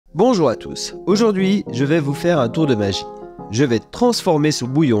Bonjour à tous, aujourd'hui je vais vous faire un tour de magie. Je vais transformer ce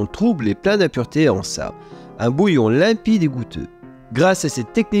bouillon trouble et plein d'impuretés en ça, un bouillon limpide et goûteux, grâce à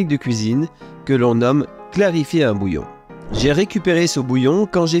cette technique de cuisine que l'on nomme clarifier un bouillon. J'ai récupéré ce bouillon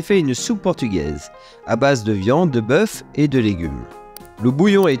quand j'ai fait une soupe portugaise, à base de viande, de bœuf et de légumes. Le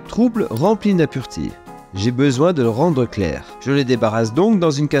bouillon est trouble, rempli d'impuretés. J'ai besoin de le rendre clair. Je le débarrasse donc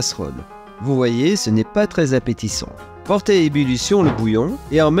dans une casserole. Vous voyez, ce n'est pas très appétissant. Portez à ébullition le bouillon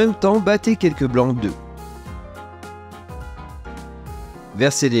et en même temps battez quelques blancs d'œufs.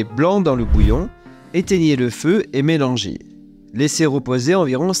 Versez les blancs dans le bouillon, éteignez le feu et mélangez. Laissez reposer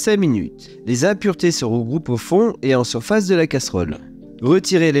environ 5 minutes. Les impuretés se regroupent au fond et en surface de la casserole.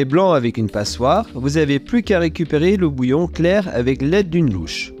 Retirez les blancs avec une passoire, vous n'avez plus qu'à récupérer le bouillon clair avec l'aide d'une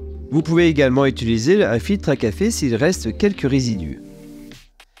louche. Vous pouvez également utiliser un filtre à café s'il reste quelques résidus.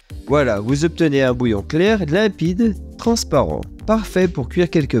 Voilà, vous obtenez un bouillon clair, limpide, transparent, parfait pour cuire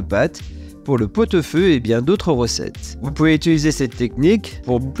quelques pâtes, pour le pot-au-feu et bien d'autres recettes. Vous pouvez utiliser cette technique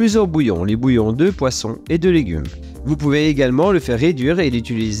pour plusieurs bouillons, les bouillons de poisson et de légumes. Vous pouvez également le faire réduire et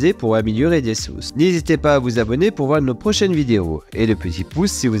l'utiliser pour améliorer des sauces. N'hésitez pas à vous abonner pour voir nos prochaines vidéos et le petit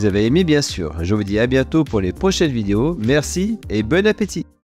pouce si vous avez aimé bien sûr. Je vous dis à bientôt pour les prochaines vidéos, merci et bon appétit!